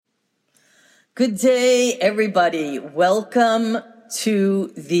Good day, everybody. Welcome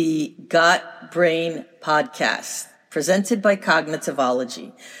to the Got Brain podcast, presented by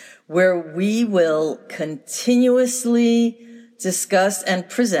Cognitivology, where we will continuously discuss and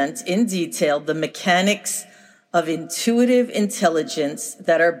present in detail the mechanics of intuitive intelligence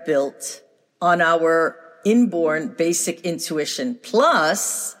that are built on our inborn basic intuition.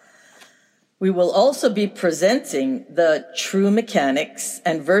 Plus, we will also be presenting the true mechanics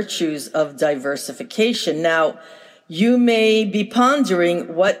and virtues of diversification. Now, you may be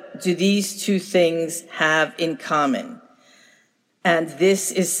pondering, what do these two things have in common? And this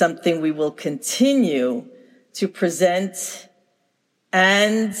is something we will continue to present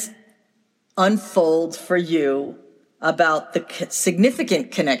and unfold for you about the significant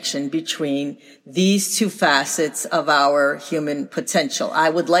connection between these two facets of our human potential.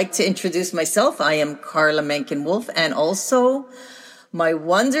 I would like to introduce myself. I am Carla Menken-Wolf, and also my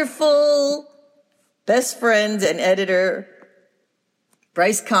wonderful best friend and editor,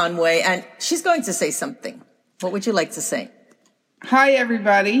 Bryce Conway, and she's going to say something. What would you like to say? Hi,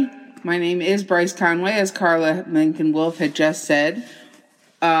 everybody. My name is Bryce Conway, as Carla Menken-Wolf had just said.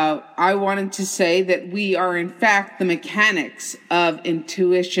 I wanted to say that we are, in fact, the mechanics of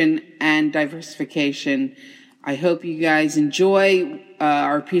intuition and diversification. I hope you guys enjoy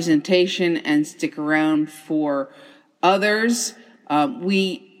our presentation and stick around for others.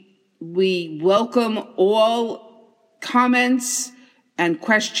 We welcome all comments and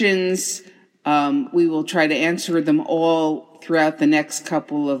questions. We will try to answer them all throughout the next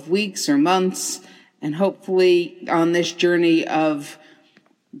couple of weeks or months, and hopefully on this journey of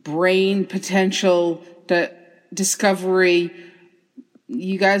brain potential discovery,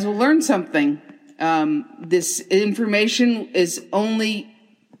 you guys will learn something. This information is only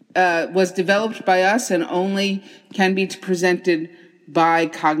was developed by us and only can be presented by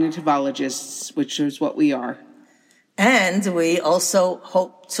cognitivologists, which is what we are. And we also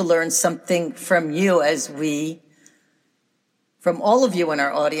hope to learn something from you, from all of you in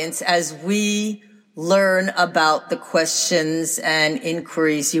our audience, as we learn about the questions and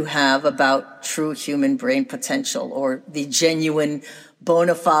inquiries you have about true human brain potential, or the genuine,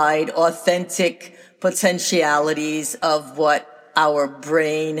 bona fide, authentic potentialities of what our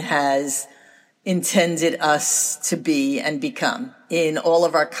brain has intended us to be and become, in all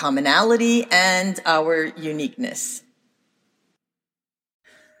of our commonality and our uniqueness.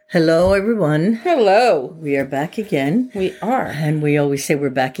 Hello, everyone. Hello. We are back again. We are. And we always say we're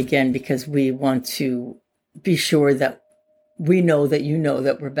back again because we want to be sure that we know that you know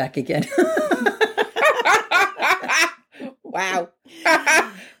that we're back again. Wow.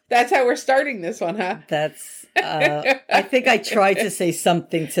 That's how we're starting this one, huh? That's, I think I tried to say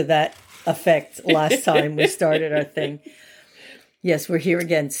something to that effect last time we started our thing. Yes, we're here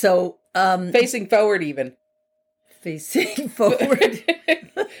again. So, facing forward even. Facing forward.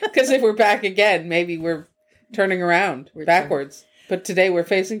 Because if we're back again, maybe we're turning around backwards. But today we're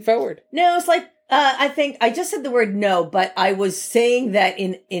facing forward. No, it's like, I think I just said the word no, but I was saying that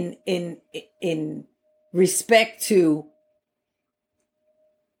in respect to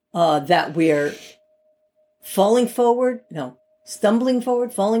that we're falling forward, stumbling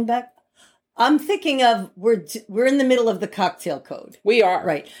forward, falling back. I'm thinking of we're in the middle of the cocktail code. We are.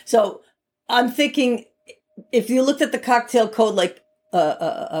 Right. So I'm thinking, if you looked at the cocktail code like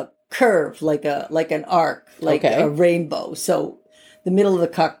a curve, like an arc, like a rainbow. So the middle of the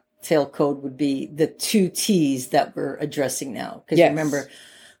cocktail code would be the two T's that we're addressing now. Because remember,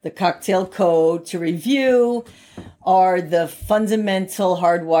 the cocktail code, to review, are the fundamental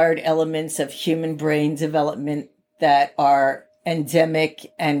hardwired elements of human brain development that are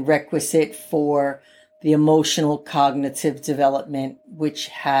endemic and requisite for the emotional cognitive development, which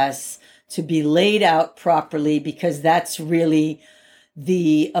has to be laid out properly, because that's really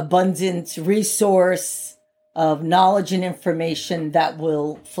the abundant resource of knowledge and information that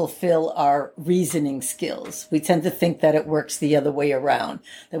will fulfill our reasoning skills. We tend to think that it works the other way around,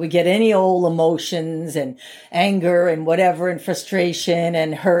 that we get any old emotions and anger and whatever, and frustration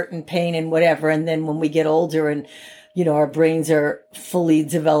and hurt and pain and whatever. And then when we get older and, our brains are fully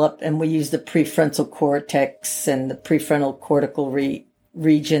developed and we use the prefrontal cortex and the prefrontal cortical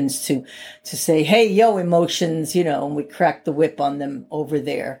regions to say, hey, emotions, and we crack the whip on them over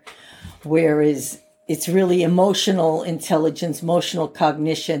there. Whereas it's really emotional intelligence, emotional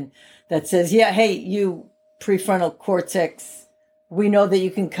cognition that says, hey, you prefrontal cortex, we know that you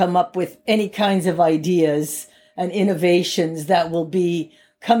can come up with any kinds of ideas and innovations that will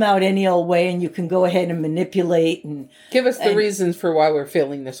come out any old way, and you can go ahead and manipulate and give us the reasons for why we're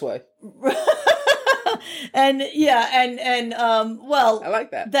feeling this way. Well, I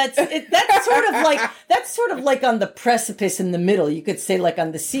like that. That's sort of like on the precipice in the middle. You could say like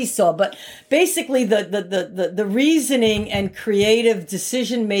on the seesaw, but basically the reasoning and creative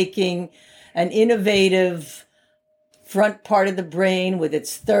decision making and innovative front part of the brain with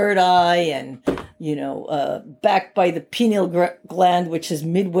its third eye and, backed by the pineal gland, which is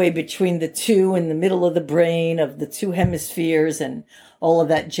midway between the two in the middle of the brain of the two hemispheres and all of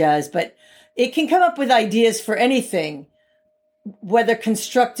that jazz. But it can come up with ideas for anything, whether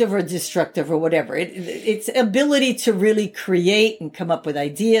constructive or destructive or whatever. Its ability to really create and come up with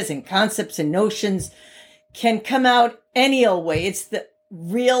ideas and concepts and notions can come out any old way. It's the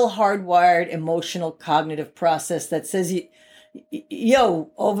real hardwired emotional cognitive process that says,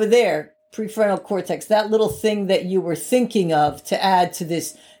 yo, over there, prefrontal cortex, that little thing that you were thinking of to add to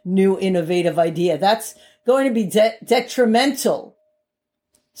this new innovative idea, that's going to be detrimental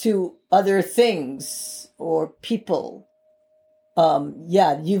to other things or people.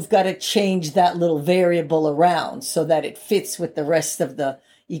 You've got to change that little variable around so that it fits with the rest of the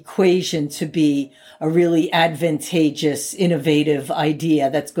equation to be a really advantageous, innovative idea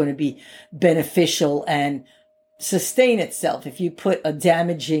that's going to be beneficial and sustain itself. If you put a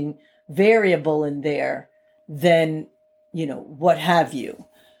damaging variable in there, then, what have you,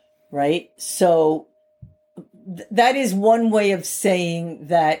 right? So that is one way of saying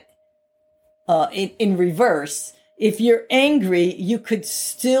that in reverse. If you're angry, you could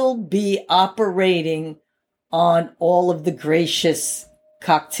still be operating on all of the gracious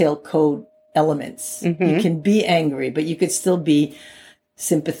cocktail code elements. Mm-hmm. You can be angry, but you could still be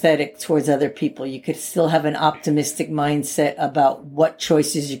sympathetic towards other people. You could still have an optimistic mindset about what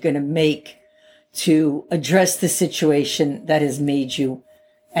choices you're going to make to address the situation that has made you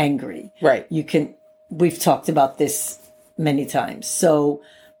angry. Right. We've talked about this many times. So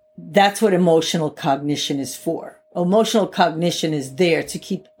that's what emotional cognition is for. Emotional cognition is there to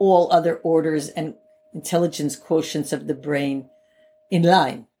keep all other orders and intelligence quotients of the brain in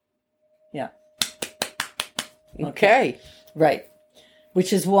line. Yeah. Okay. Right.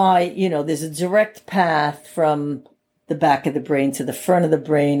 Which is why, there's a direct path from the back of the brain to the front of the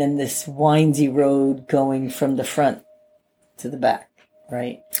brain and this windy road going from the front to the back.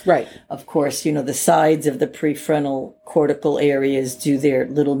 Right. Right. Of course, the sides of the prefrontal cortical areas do their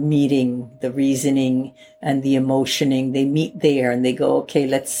little meeting, the reasoning and the emotioning. They meet there and they go, okay,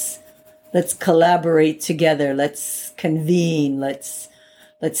 let's collaborate together. Let's convene. Let's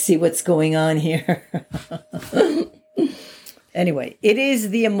see what's going on here. Anyway, it is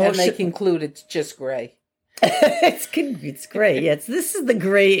the emotion. And they conclude it's just gray. It's gray. Yes, this is the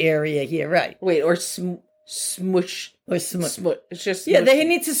gray area here, right? Wait, or smush. Or smush. It's just smushy. Yeah, they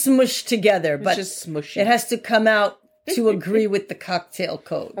need to smush together, but it's just smushy. It has to come out to agree with the cocktail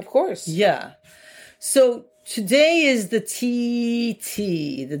code. Of course. Yeah. So today is the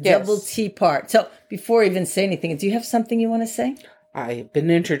TT, the double T part. So before I even say anything, do you have something you want to say? I've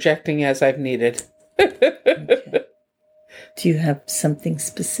been interjecting as I've needed. Okay. Do you have something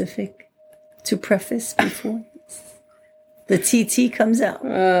specific to preface before the TT comes out?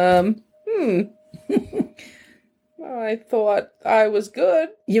 I thought I was good.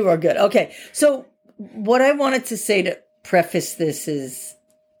 You are good. Okay. So what I wanted to say to preface this is,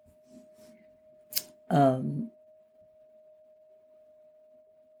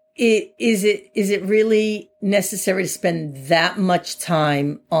 is it really necessary to spend that much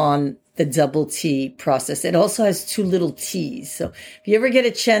time on the double T process? It also has two little T's. So if you ever get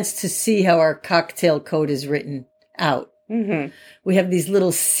a chance to see how our cocktail code is written out, mm-hmm. we have these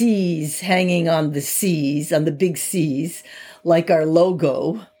little C's hanging on the C's, on the big C's, like our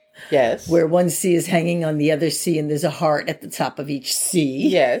logo. Yes. Where one C is hanging on the other C and there's a heart at the top of each C.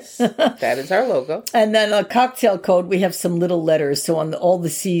 Yes. That is our logo. And then a cocktail code, we have some little letters. So on all the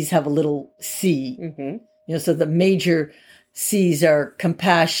C's have a little C. Mm-hmm. So the major C's are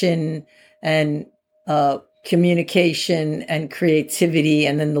compassion and communication and creativity.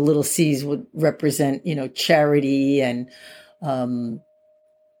 And then the little C's would represent, charity and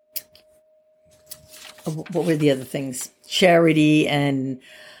what were the other things? Charity and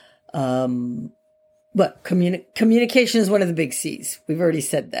communication is one of the big C's. We've already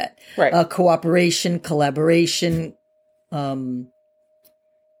said that. Right. Cooperation, collaboration,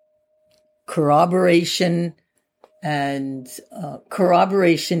 corroboration, and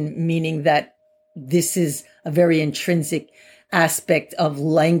corroboration, meaning that this is a very intrinsic aspect of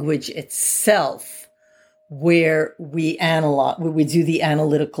language itself, where we do the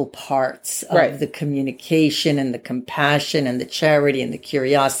analytical parts of the communication and the compassion and the charity and the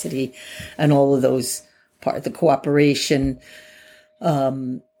curiosity and all of those parts, the cooperation.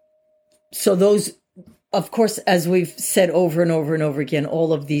 So those of course, as we've said over and over and over again,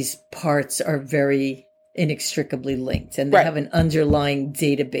 all of these parts are very inextricably linked, and they have an underlying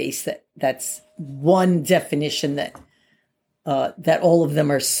database that's one definition that all of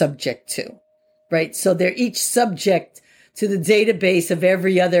them are subject to, right? So they're each subject to the database of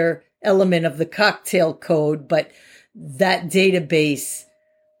every other element of the cocktail code, but that database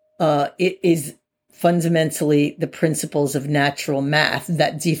it is fundamentally the principles of natural math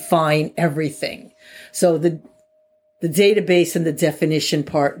that define everything. So the database and the definition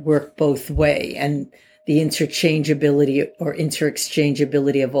part work both way, and the interchangeability or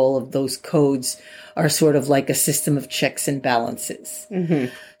interexchangeability of all of those codes are sort of like a system of checks and balances.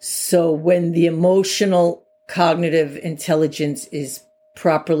 Mm-hmm. So when the emotional cognitive intelligence is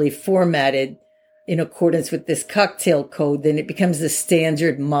properly formatted in accordance with this cocktail code, then it becomes the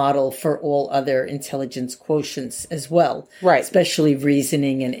standard model for all other intelligence quotients as well. Right. Especially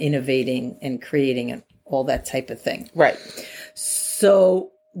reasoning and innovating and creating and all that type of thing. Right.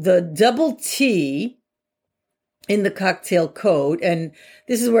 So the double T in the cocktail code, and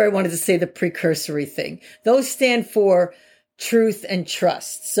this is where I wanted to say the precursory thing, those stand for truth and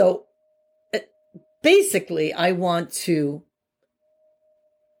trust. So basically, I want to,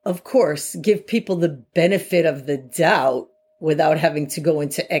 of course, give people the benefit of the doubt without having to go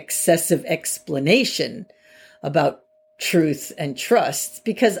into excessive explanation about truth and trust,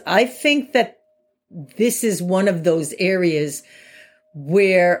 because I think that this is one of those areas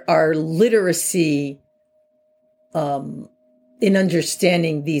where our literacy in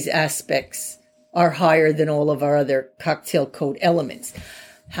understanding these aspects are higher than all of our other cocktail code elements.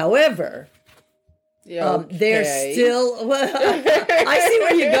 However, they're still, well, I see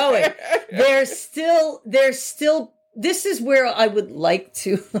where you're going. They're still, this is where I would like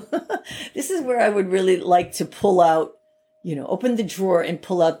to, this is where I would really like to pull out, open the drawer and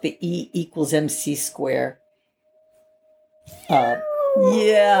pull out the E equals MC square.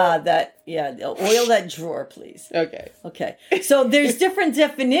 Oil that drawer, please. Okay. So there's different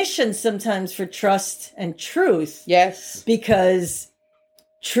definitions sometimes for trust and truth. Yes. Because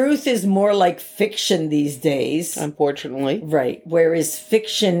truth is more like fiction these days. Unfortunately. Right. Whereas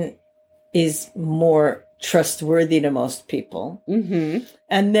fiction is more trustworthy to most people. Mm-hmm.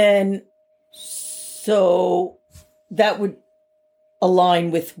 And then, so that would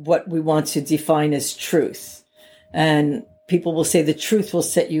align with what we want to define as truth. And people will say the truth will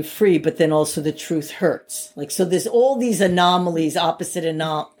set you free, but then also the truth hurts. So there's all these anomalies, opposite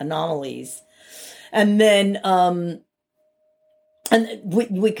anomalies. And then, and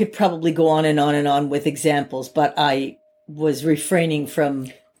we could probably go on and on and on with examples, but I was refraining from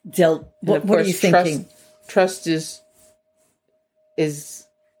what are you thinking? Trust is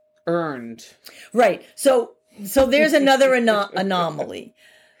earned. Right. So there's another anomaly.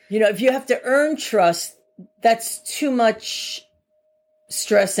 If you have to earn trust, that's too much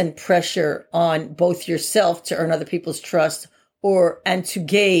stress and pressure on both yourself to earn other people's trust and to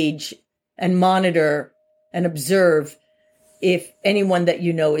gauge and monitor and observe if anyone that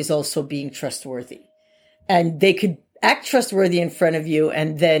is also being trustworthy. And they could act trustworthy in front of you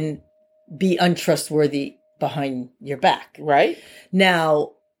and then be untrustworthy behind your back. Right.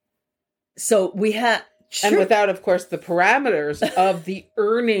 Now, so we have... And without, of course, the parameters of the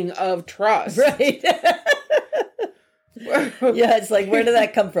earning of trust. Right. Yeah, it's like, where did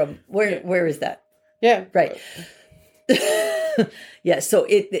that come from? Where is that? Yeah. Right. Yeah, so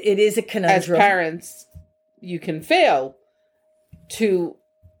it is a conundrum. As parents, you can fail to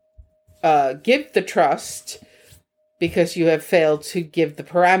give the trust because you have failed to give the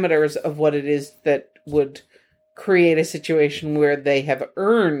parameters of what it is that would create a situation where they have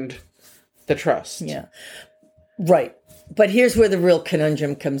earned the trust. Yeah. Right. But here's where the real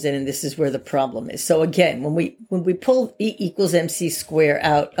conundrum comes in, and this is where the problem is. So again, when we pull E equals MC square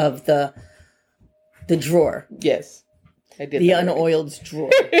out of the drawer. Yes. I did. The unoiled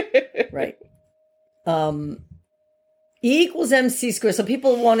drawer. Right. E equals MC square. So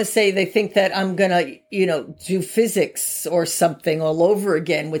people want to say they think that I'm going to, do physics or something all over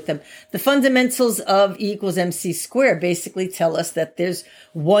again with them. The fundamentals of E equals MC square basically tell us that there's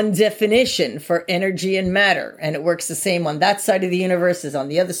one definition for energy and matter. And it works the same on that side of the universe as on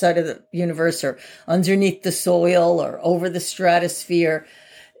the other side of the universe, or underneath the soil or over the stratosphere.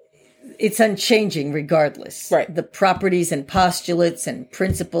 It's unchanging regardless. Right. The properties and postulates and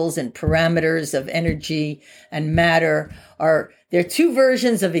principles and parameters of energy and matter they're two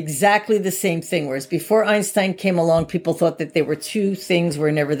versions of exactly the same thing. Whereas before Einstein came along, people thought that there were two things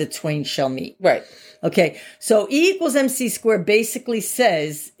where never the twain shall meet. Right. Okay. So E equals MC square basically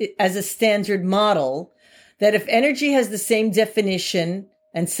says, as a standard model, that if energy has the same definition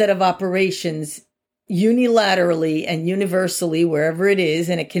and set of operations, unilaterally and universally wherever it is,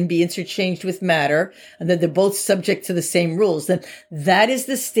 and it can be interchanged with matter, and that they're both subject to the same rules, then that is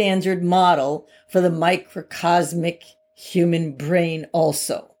the standard model for the microcosmic human brain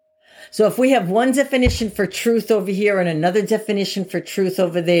also. So if we have one definition for truth over here and another definition for truth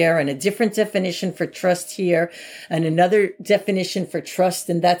over there and a different definition for trust here and another definition for trust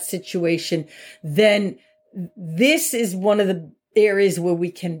in that situation, then this is one of the areas where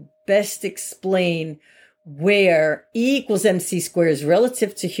we can best explain where E equals MC squared is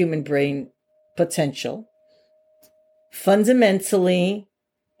relative to human brain potential. Fundamentally,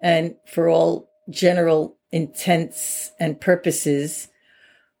 and for all general intents and purposes,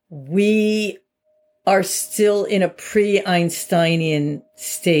 we are still in a pre-Einsteinian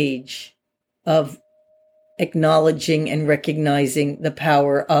stage of acknowledging and recognizing the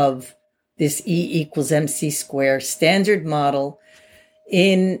power of this E equals MC squared standard model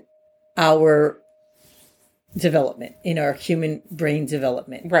in our development, in our human brain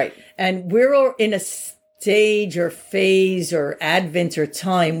development. Right. And we're in a stage or phase or advent or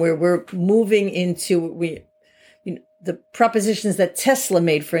time where we're moving into the propositions that Tesla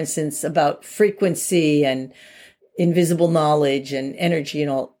made, for instance, about frequency and invisible knowledge and energy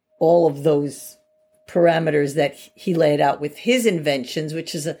and all of those parameters that he laid out with his inventions,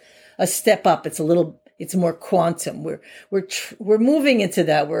 which is a step up. It's more quantum. We're moving into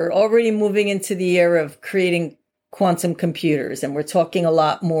that. We're already moving into the era of creating quantum computers, and we're talking a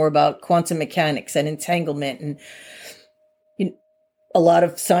lot more about quantum mechanics and entanglement. And a lot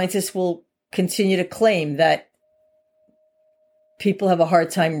of scientists will continue to claim that people have a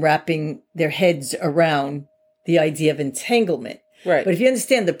hard time wrapping their heads around the idea of entanglement. Right. But if you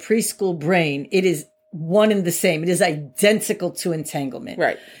understand the preschool brain, it is one and the same. It is identical to entanglement.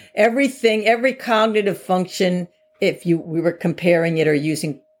 Right. Everything, every cognitive function, if we were comparing it or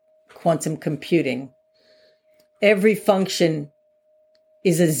using quantum computing, every function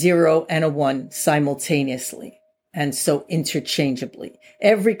is a 0 and a 1 simultaneously. And so interchangeably.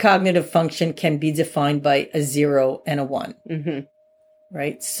 Every cognitive function can be defined by a 0 and a 1. Mm-hmm.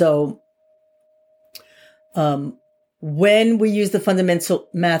 Right? So when we use the fundamental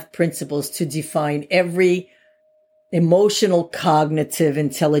math principles to define every emotional cognitive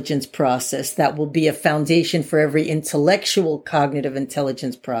intelligence process, that will be a foundation for every intellectual cognitive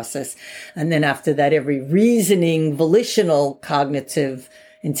intelligence process. And then after that, every reasoning, volitional cognitive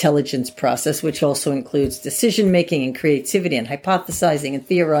intelligence process, which also includes decision making and creativity and hypothesizing and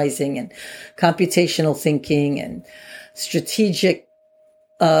theorizing and computational thinking and strategic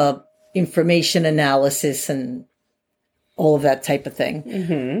information analysis and all of that type of thing.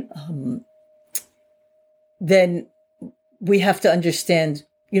 Mm-hmm. Then we have to understand,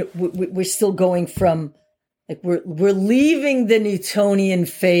 we're still going from, we're leaving the Newtonian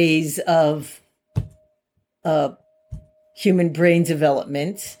phase of human brain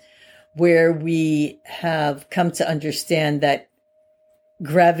development, where we have come to understand that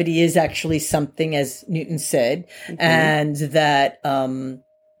gravity is actually something, as Newton said, mm-hmm. and that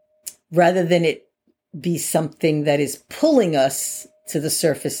rather than it be something that is pulling us to the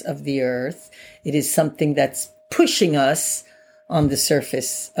surface of the earth, it is something that's pushing us on the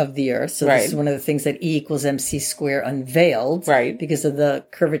surface of the earth. So This is one of the things that E equals MC squared unveiled, right, because of the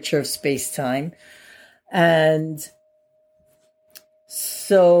curvature of space-time. And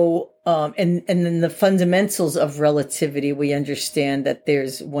so, and then the fundamentals of relativity, we understand that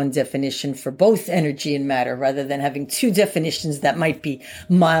there's one definition for both energy and matter, rather than having two definitions that might be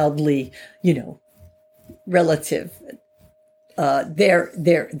mildly, relative.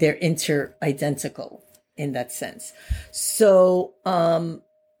 They're inter-identical in that sense. So,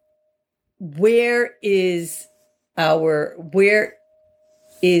 where is our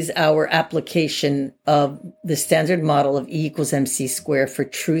application of the standard model of E equals MC squared for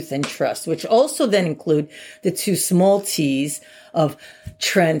truth and trust, which also then include the two small t's of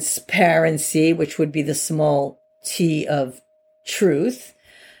transparency, which would be the small t of truth,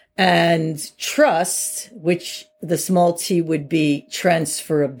 and trust, which the small t would be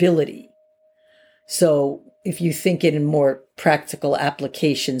transferability. So if you think it in more practical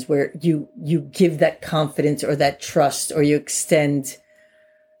applications where you give that confidence or that trust, or you extend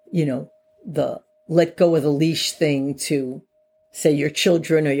the let go of the leash thing to, say, your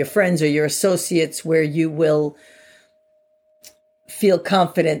children or your friends or your associates, where you will feel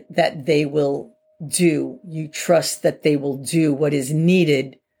confident that you trust that they will do what is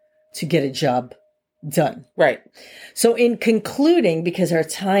needed to get a job done. Right. So in concluding, because our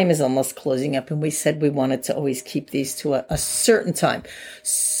time is almost closing up, and we said we wanted to always keep these to a certain time.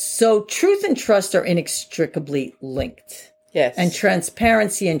 So truth and trust are inextricably linked. Yes. And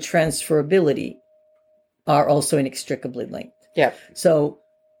transparency and transferability are also inextricably linked. Yeah. So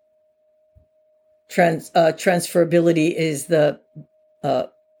transferability is the,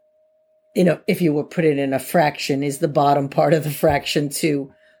 if you were put it in a fraction, is the bottom part of the fraction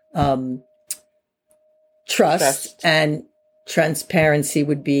to trust, and transparency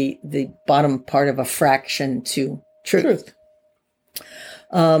would be the bottom part of a fraction to truth.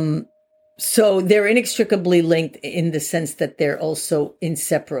 So they're inextricably linked in the sense that they're also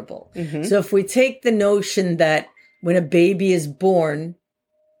inseparable. Mm-hmm. So if we take the notion that when a baby is born,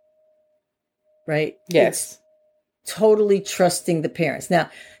 right? Yes. It's totally trusting the parents.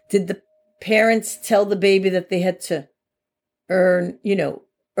 Now, did the parents tell the baby that they had to earn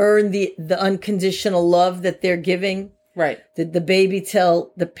the unconditional love that they're giving? Right. Did the baby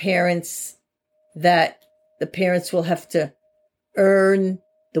tell the parents that the parents will have to earn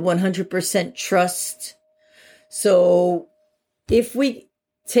the 100% trust? So if we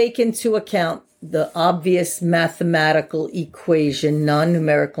take into account the obvious mathematical equation,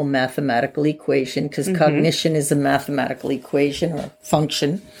 non-numerical mathematical equation, because cognition is a mathematical equation or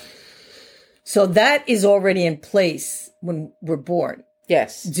function. So that is already in place when we're born.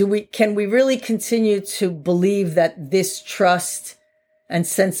 Yes. Can we really continue to believe that this trust and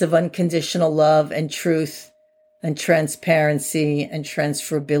sense of unconditional love and truth and transparency and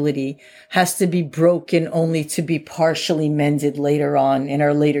transferability has to be broken only to be partially mended later on in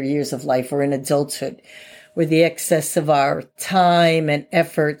our later years of life or in adulthood, where the excess of our time and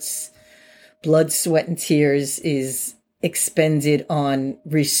efforts, blood, sweat, and tears is expended on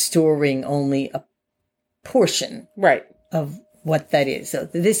restoring only a portion of what that is. So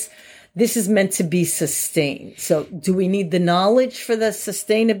this is meant to be sustained. So do we need the knowledge for the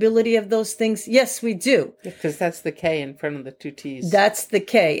sustainability of those things? Yes, we do. Because that's the K in front of the two T's. That's the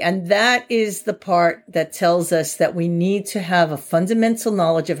K. And that is the part that tells us that we need to have a fundamental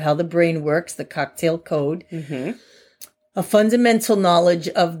knowledge of how the brain works, the cocktail code, a fundamental knowledge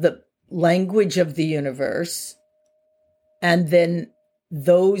of the language of the universe. And then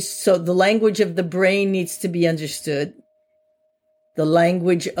so the language of the brain needs to be understood. The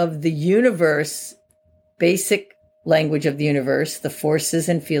language of the universe, basic language of the universe, the forces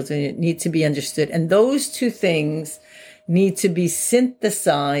and fields need to be understood. And those two things need to be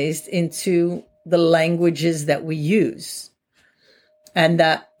synthesized into the languages that we use. And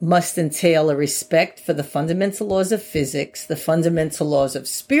that must entail a respect for the fundamental laws of physics, the fundamental laws of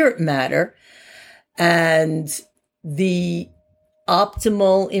spirit matter, and the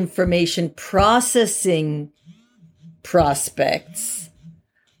optimal information processing prospects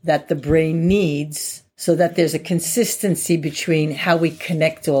that the brain needs so that there's a consistency between how we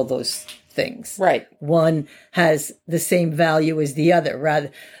connect all those things. Right. One has the same value as the other. Rather,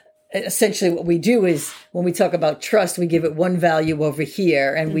 essentially what we do is when we talk about trust, we give it one value over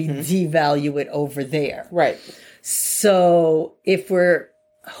here and we devalue it over there. Right. So if we're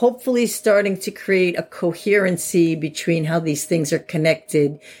hopefully starting to create a coherency between how these things are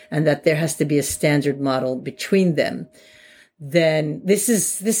connected and that there has to be a standard model between them, then this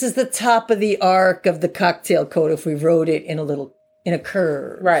is the top of the arc of the cocktail code if we wrote it in a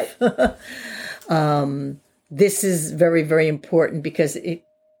curve. Right. This is very, very important because it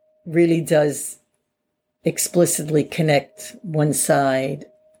really does explicitly connect one side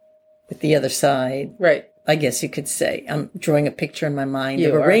with the other side. Right. I guess you could say. I'm drawing a picture in my mind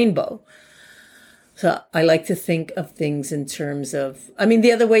of a rainbow. So I like to think of things in terms of,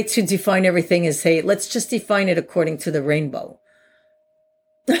 the other way to define everything is, hey, let's just define it according to the rainbow.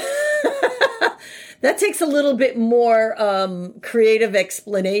 That takes a little bit more creative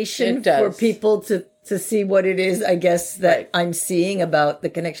explanation for people to see what it is, I guess, that I'm seeing about the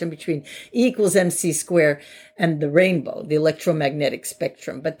connection between E equals MC square and the rainbow, the electromagnetic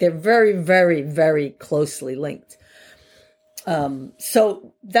spectrum. But they're very, very, very closely linked.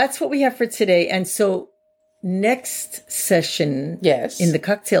 So that's what we have for today. And so next session in the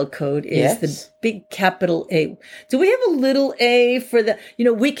cocktail code is the big capital A. Do we have a little A for the,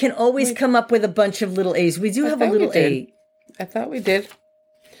 we can always come up with a bunch of little A's. We do have a little A. I thought we did.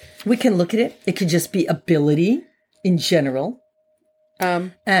 We can look at it. It could just be ability in general.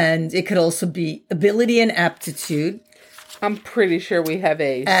 And it could also be ability and aptitude. I'm pretty sure we have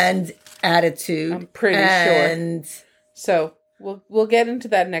A's. And attitude. I'm pretty sure. So we'll get into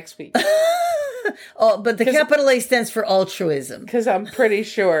that next week. But the capital A stands for altruism. Because I'm pretty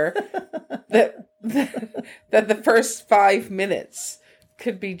sure that the first 5 minutes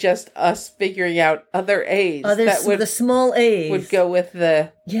could be just us figuring out other A's. The small A's would go with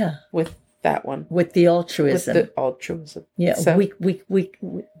with that one. With the altruism. With the altruism. Yeah. So we could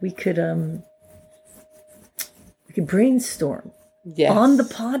brainstorm on the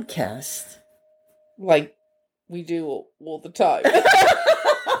podcast. Like we do all the time.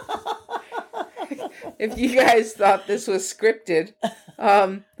 If you guys thought this was scripted,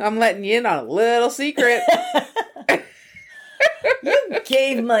 I'm letting you in on a little secret. You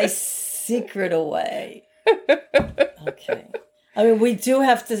gave my secret away. Okay. I mean, we do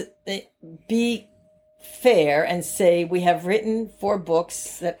have to be fair and say we have written 4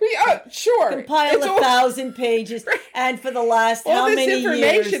 books that compile 1,000 pages, and for the last how many years? All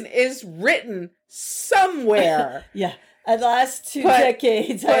this information is written somewhere. Yeah. The last 2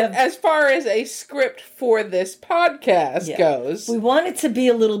 decades. But as far as a script for this podcast goes, we want it to be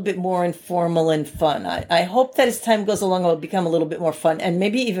a little bit more informal and fun. I hope that as time goes along, it will become a little bit more fun and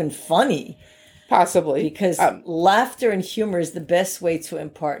maybe even funny. Possibly. Because laughter and humor is the best way to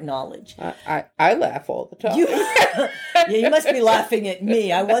impart knowledge. I laugh all the time. You must be laughing at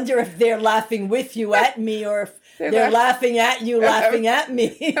me. I wonder if they're laughing with you at me or if they're laughing at you, laughing at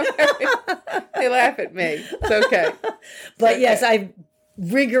me. They laugh at me. It's okay. But yes, I've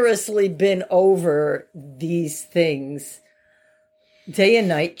rigorously been over these things day and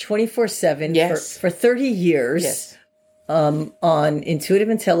night, 24/7 for 30 years. Yes. On intuitive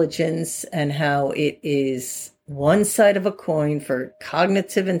intelligence and how it is one side of a coin for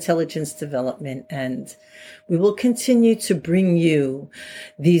cognitive intelligence development. And we will continue to bring you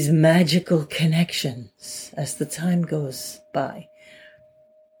these magical connections as the time goes by.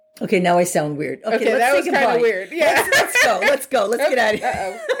 Okay, now I sound weird. Okay, that was kind of weird. Yeah. Let's go. Let's get out of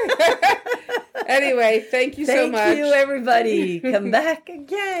here. Anyway, thank you so much. Thank you, everybody. Come back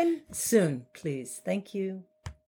again soon, please. Thank you.